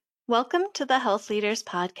Welcome to the Health Leaders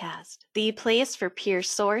Podcast, the place for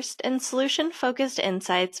peer-sourced and solution-focused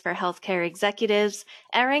insights for healthcare executives,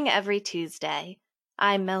 airing every Tuesday.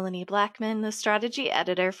 I'm Melanie Blackman, the strategy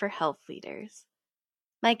editor for Health Leaders.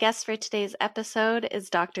 My guest for today's episode is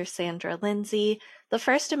Dr. Sandra Lindsay, the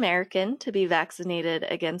first American to be vaccinated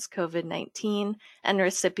against COVID-19 and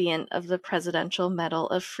recipient of the Presidential Medal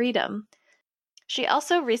of Freedom. She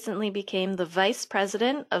also recently became the Vice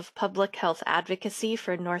President of Public Health Advocacy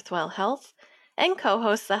for Northwell Health and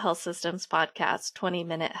co-hosts the Health Systems podcast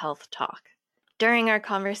 20-Minute Health Talk. During our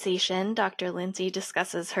conversation, Dr. Lindsay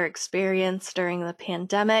discusses her experience during the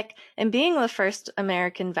pandemic and being the first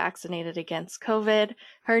American vaccinated against COVID,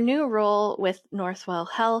 her new role with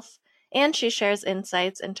Northwell Health, and she shares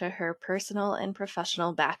insights into her personal and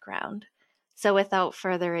professional background. So without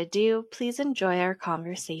further ado, please enjoy our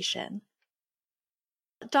conversation.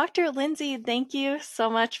 Dr. Lindsay, thank you so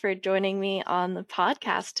much for joining me on the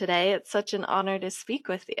podcast today. It's such an honor to speak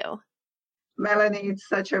with you. Melanie, it's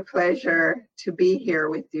such a pleasure to be here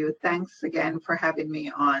with you. Thanks again for having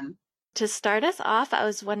me on. To start us off, I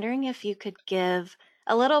was wondering if you could give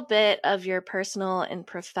a little bit of your personal and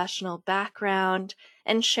professional background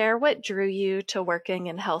and share what drew you to working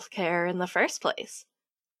in healthcare in the first place.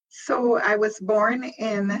 So I was born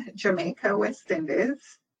in Jamaica, West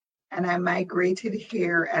Indies, and I migrated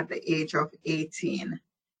here at the age of 18.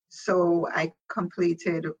 So I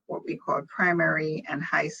completed what we call primary and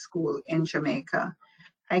high school in Jamaica.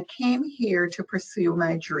 I came here to pursue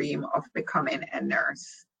my dream of becoming a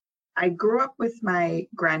nurse. I grew up with my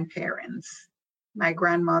grandparents. My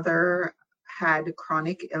grandmother had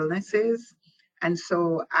chronic illnesses, and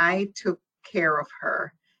so I took care of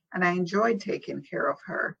her, and I enjoyed taking care of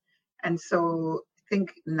her. And so I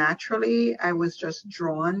think naturally I was just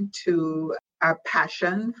drawn to a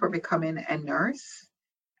passion for becoming a nurse.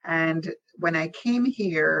 And when I came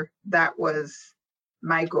here, that was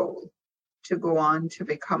my goal, to go on to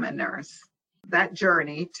become a nurse. That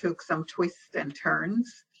journey took some twists and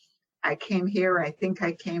turns. I came here, I think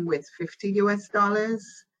I came with $50,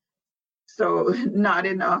 so not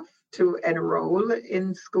enough to enroll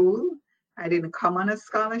in school. I didn't come on a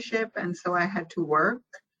scholarship, and so I had to work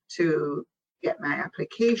to get my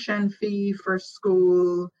application fee for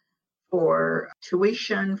school, for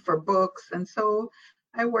tuition, for books. And so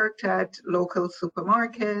I worked at local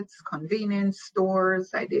supermarkets, convenience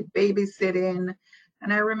stores. I did babysitting.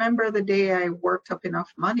 And I remember the day I worked up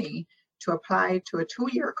enough money to apply to a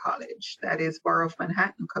 2-year college, that is Borough of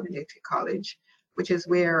Manhattan Community College, which is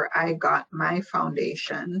where I got my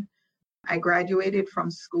foundation. I graduated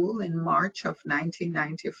from school in March of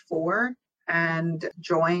 1994 and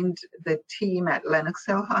joined the team at Lenox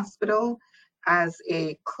Hill Hospital as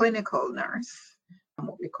a clinical nurse,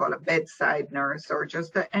 what we call a bedside nurse, or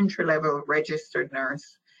just an entry-level registered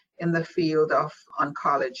nurse in the field of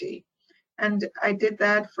oncology. And I did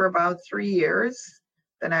that for about 3 years.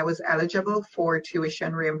 Then I was eligible for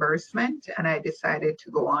tuition reimbursement, and I decided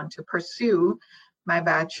to go on to pursue my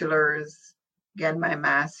bachelor's, again my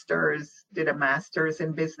master's, did a master's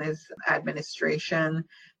in business administration,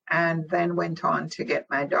 and then went on to get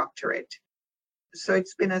my doctorate. So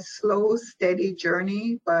it's been a slow, steady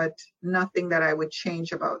journey, but nothing that I would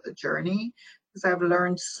change about the journey, because I've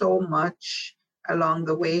learned so much along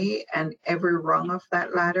the way, and every rung of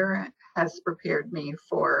that ladder has prepared me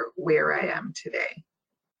for where I am today.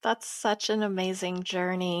 That's such an amazing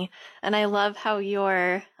journey, and I love how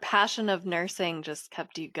your passion of nursing just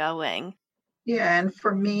kept you going. Yeah, and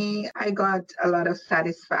for me, I got a lot of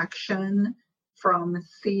satisfaction from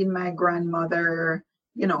seeing my grandmother,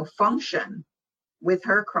 function with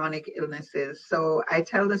her chronic illnesses. So I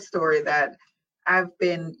tell the story that I've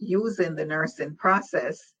been using the nursing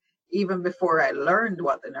process even before I learned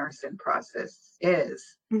what the nursing process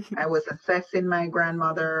is. I was assessing my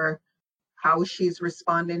grandmother, how she's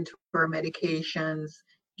responding to her medications,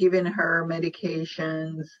 giving her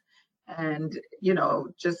medications, and,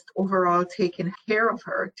 just overall taking care of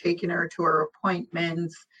her, taking her to her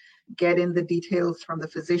appointments, getting the details from the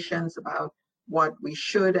physicians about what we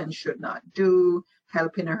should and should not do,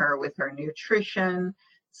 helping her with her nutrition.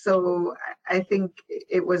 So I think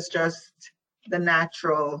it was just the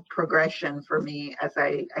natural progression for me, as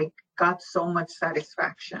I got so much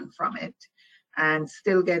satisfaction from it, and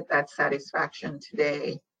still get that satisfaction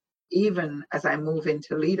today, even as I move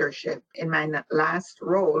into leadership. In my last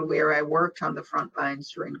role, where I worked on the front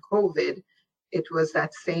lines during COVID, it was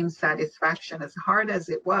that same satisfaction, as hard as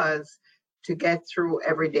it was to get through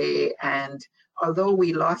every day. And although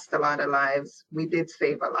we lost a lot of lives, we did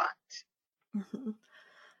save a lot.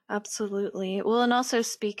 Absolutely. Well, and also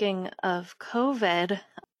speaking of COVID,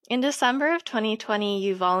 In December of 2020,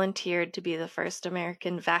 you volunteered to be the first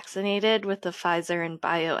American vaccinated with the Pfizer and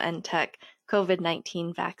BioNTech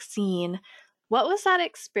COVID-19 vaccine. What was that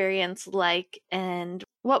experience like, and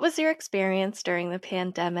what was your experience during the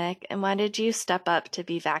pandemic, and why did you step up to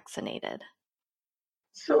be vaccinated?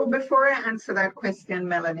 So before I answer that question,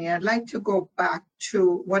 Melanie, I'd like to go back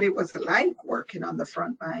to what it was like working on the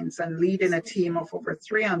front lines and leading a team of over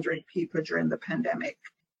 300 people during the pandemic.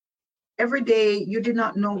 Every day, you did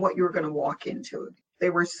not know what you were going to walk into.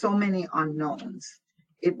 There were so many unknowns.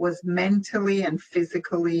 It was mentally and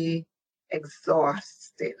physically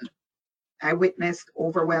exhausting. I witnessed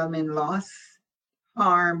overwhelming loss,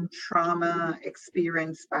 harm, trauma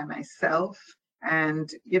experienced by myself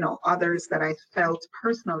and, others that I felt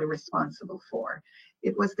personally responsible for.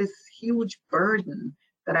 It was this huge burden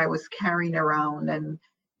that I was carrying around, and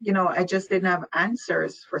I just didn't have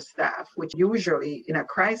answers for staff, which usually in a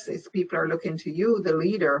crisis, people are looking to you, the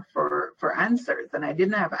leader, for answers, and I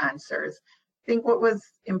didn't have answers. I think what was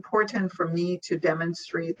important for me to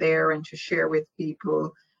demonstrate there and to share with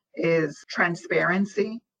people is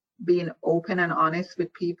transparency, being open and honest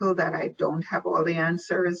with people that I don't have all the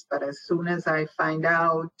answers, but as soon as I find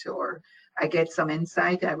out or I get some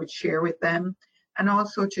insight, I would share with them. And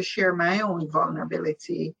also to share my own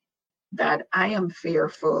vulnerability, that I am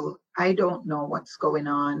fearful, I don't know what's going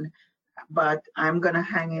on, but I'm going to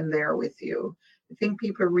hang in there with you. I think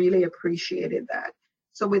people really appreciated that.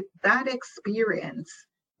 So with that experience,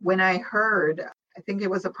 when I heard, I think it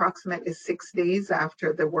was approximately 6 days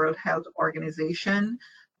after the World Health Organization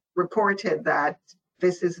reported that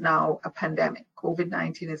this is now a pandemic,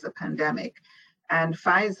 COVID-19 is a pandemic, and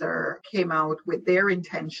Pfizer came out with their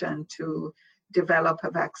intention to develop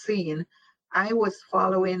a vaccine, I was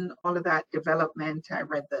following all of that development. I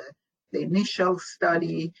read the initial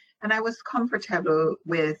study, and I was comfortable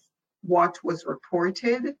with what was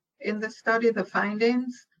reported in the study, the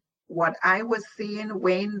findings, what I was seeing,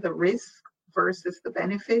 weighing the risk versus the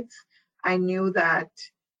benefits. I knew that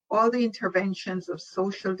all the interventions of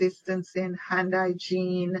social distancing, hand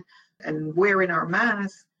hygiene, and wearing our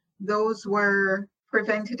masks, those were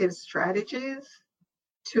preventative strategies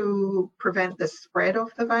to prevent the spread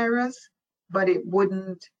of the virus, but it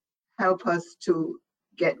wouldn't help us to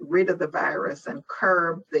get rid of the virus and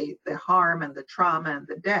curb the harm and the trauma and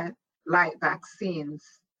the death like vaccines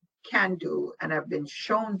can do and have been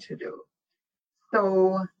shown to do.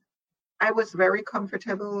 So I was very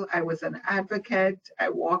comfortable. I was an advocate. I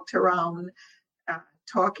walked around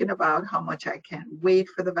talking about how much I can't wait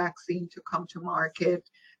for the vaccine to come to market,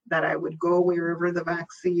 that I would go wherever the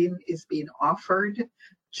vaccine is being offered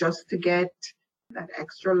just to get that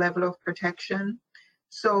extra level of protection.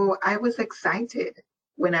 So I was excited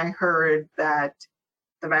when I heard that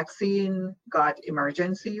the vaccine got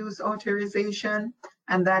emergency use authorization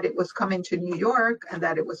and that it was coming to New York and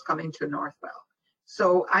that it was coming to Northwell.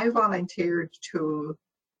 So I volunteered to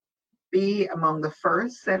be among the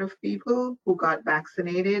first set of people who got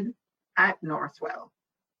vaccinated at Northwell.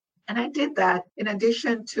 And I did that in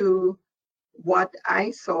addition to what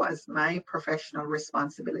I saw as my professional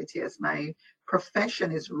responsibility, as my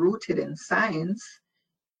profession is rooted in science,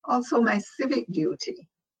 also my civic duty.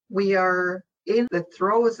 We are in the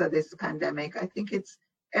throes of this pandemic. I think it's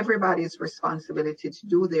everybody's responsibility to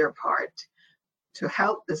do their part to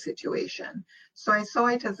help the situation. So I saw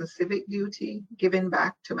it as a civic duty, giving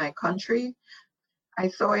back to my country. I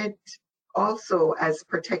saw it also as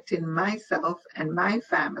protecting myself and my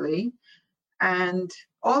family. And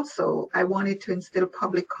also, I wanted to instill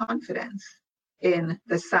public confidence in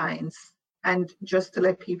the science and just to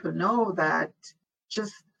let people know that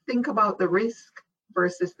just think about the risk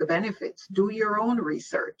versus the benefits. Do your own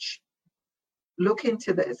research. Look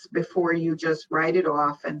into this before you just write it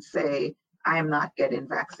off and say, I am not getting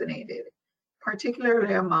vaccinated,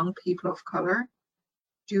 particularly among people of color,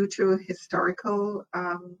 due to historical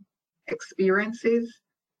experiences.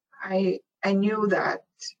 I knew that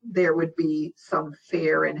there would be some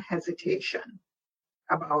fear and hesitation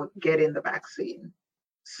about getting the vaccine.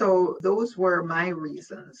 So those were my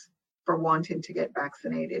reasons for wanting to get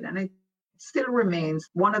vaccinated. And it still remains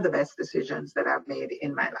one of the best decisions that I've made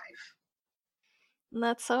in my life.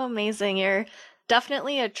 That's so amazing. You're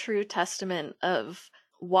definitely a true testament of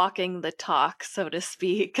walking the talk, so to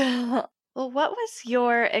speak. Well, what was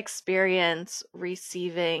your experience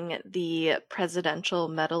receiving the Presidential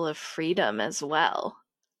Medal of Freedom as well?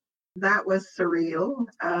 That was surreal.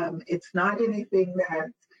 It's not anything that,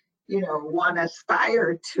 one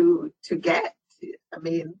aspired to get. I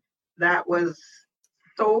mean, that was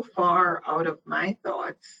so far out of my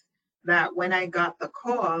thoughts that when I got the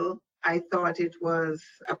call, I thought it was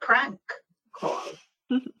a prank call.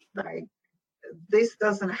 Like, this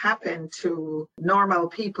doesn't happen to normal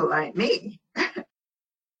people like me.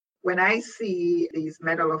 When I see these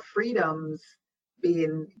Medal of Freedoms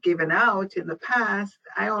being given out in the past,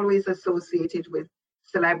 I always associate it with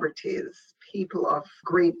celebrities, people of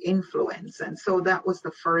great influence. And so that was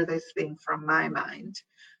the furthest thing from my mind.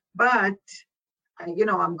 But,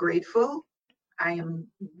 I'm grateful. I am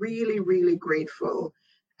really, really grateful.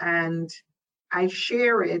 And I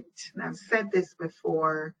share it, and I've said this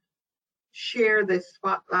before, share this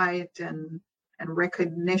spotlight and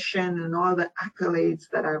recognition and all the accolades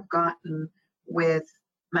that I've gotten with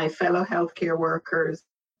my fellow healthcare workers,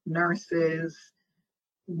 nurses,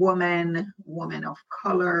 women of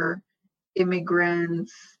color,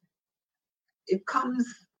 immigrants. It comes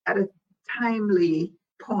at a timely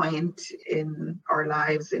point in our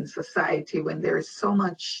lives in society when there's so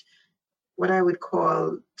much what I would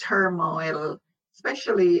call turmoil,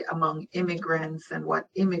 especially among immigrants and what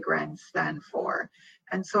immigrants stand for.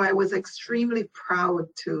 And so I was extremely proud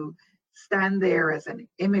to stand there as an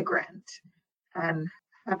immigrant and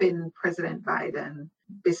having President Biden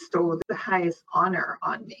bestow the highest honor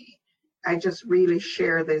on me. I just really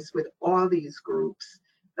share this with all these groups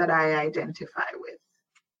that I identify with.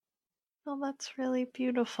 Well, that's really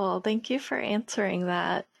beautiful. Thank you for answering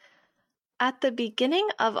that. At the beginning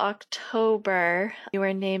of October, you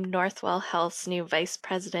were named Northwell Health's new Vice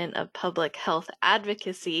President of Public Health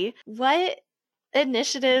Advocacy. What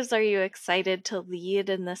initiatives are you excited to lead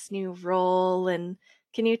in this new role? And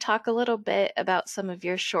can you talk a little bit about some of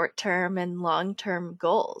your short-term and long-term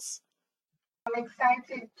goals? I'm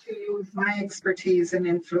excited to use my expertise and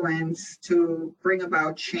influence to bring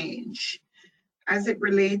about change. As it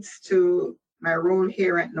relates to my role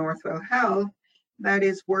here at Northwell Health, that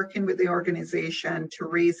is working with the organization to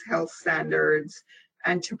raise health standards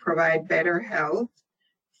and to provide better health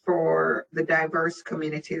for the diverse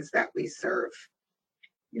communities that we serve.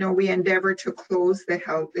 We endeavor to close the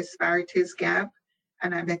health disparities gap,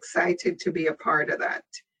 and I'm excited to be a part of that,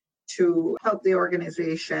 to help the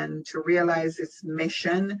organization to realize its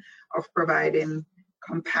mission of providing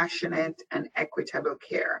compassionate and equitable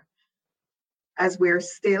care. As we're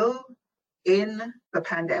still in the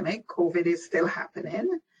pandemic, COVID is still happening,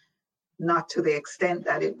 not to the extent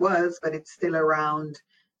that it was, but it's still around.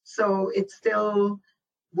 So it's still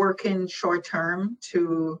working short term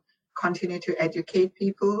to continue to educate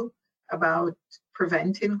people about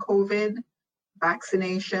preventing COVID,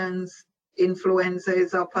 vaccinations, influenza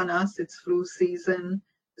is up on us, it's flu season.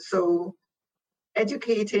 So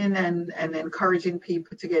educating and encouraging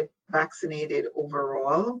people to get vaccinated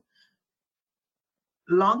overall.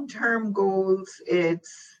 Long-term goals,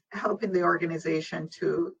 it's helping the organization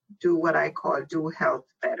to do what I call do health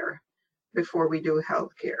better before we do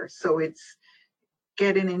healthcare. So it's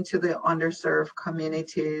getting into the underserved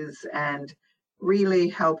communities and really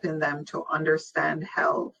helping them to understand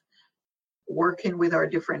health, working with our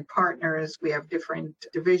different partners. We have different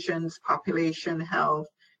divisions: population health,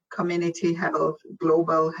 community health,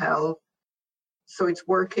 global health. So it's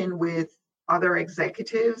working with other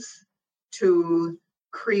executives to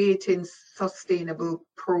creating sustainable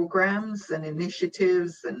programs and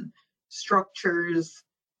initiatives and structures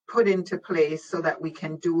put into place so that we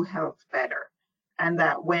can do health better. And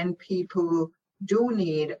that when people do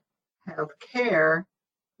need health care,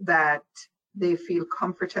 that they feel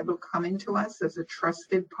comfortable coming to us as a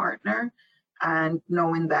trusted partner and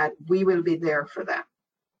knowing that we will be there for them.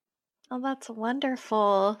 Oh, that's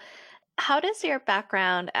wonderful. How does your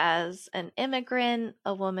background as an immigrant,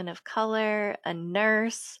 a woman of color, a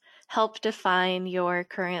nurse help define your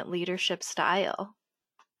current leadership style?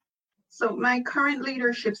 So my current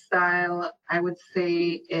leadership style, I would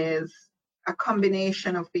say, is a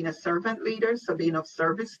combination of being a servant leader, so being of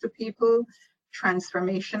service to people,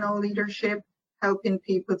 transformational leadership, helping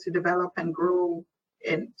people to develop and grow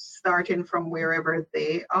in starting from wherever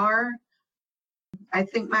they are. I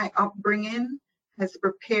think my upbringing has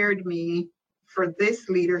prepared me for this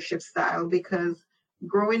leadership style because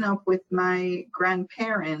growing up with my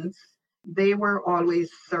grandparents, they were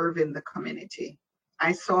always serving the community.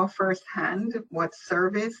 I saw firsthand what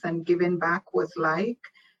service and giving back was like,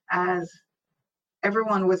 as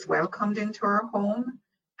everyone was welcomed into our home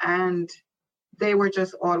and they were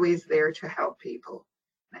just always there to help people.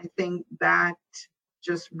 I think that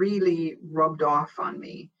just really rubbed off on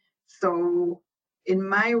me. So in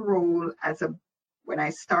my role when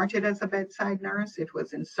I started as a bedside nurse, it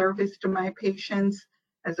was in service to my patients.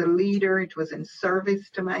 As a leader, it was in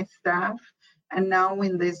service to my staff. And now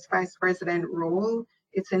in this vice president role,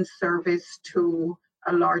 it's in service to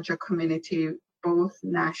a larger community, both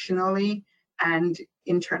nationally and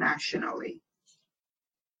internationally.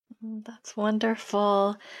 That's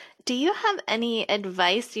wonderful. Do you have any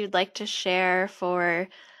advice you'd like to share for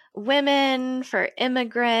women, for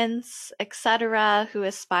immigrants, etc., who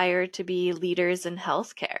aspire to be leaders in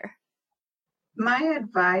healthcare? My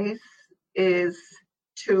advice is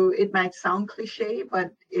it might sound cliche,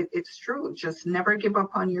 but it's true. Just never give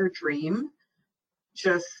up on your dream.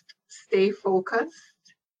 Just stay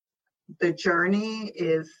focused. The journey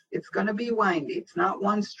it's going to be windy. It's not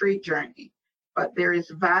one straight journey, but there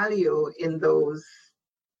is value in those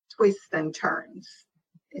twists and turns.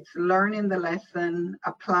 It's learning the lesson,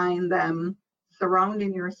 applying them,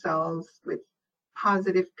 surrounding yourselves with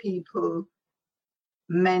positive people,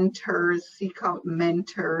 mentors, seek out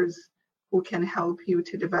mentors who can help you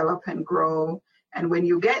to develop and grow. And when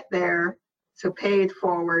you get there, to pay it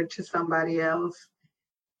forward to somebody else.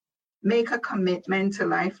 Make a commitment to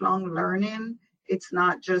lifelong learning. It's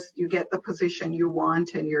not just you get the position you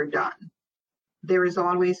want and you're done. There is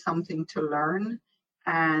always something to learn,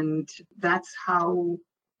 and that's how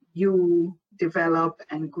you develop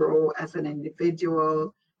and grow as an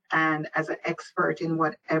individual and as an expert in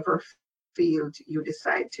whatever field you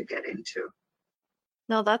decide to get into.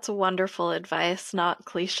 No, that's wonderful advice, not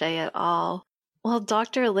cliche at all. Well,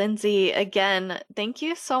 Dr. Lindsay, again, thank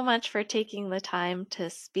you so much for taking the time to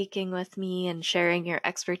speaking with me and sharing your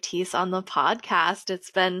expertise on the podcast.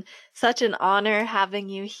 It's been such an honor having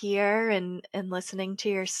you here and listening to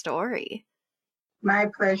your story. My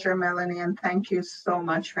pleasure, Melanie, and thank you so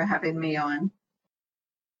much for having me on.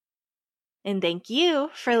 And thank you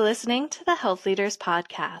for listening to the Health Leaders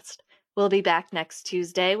Podcast. We'll be back next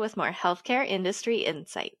Tuesday with more healthcare industry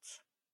insights.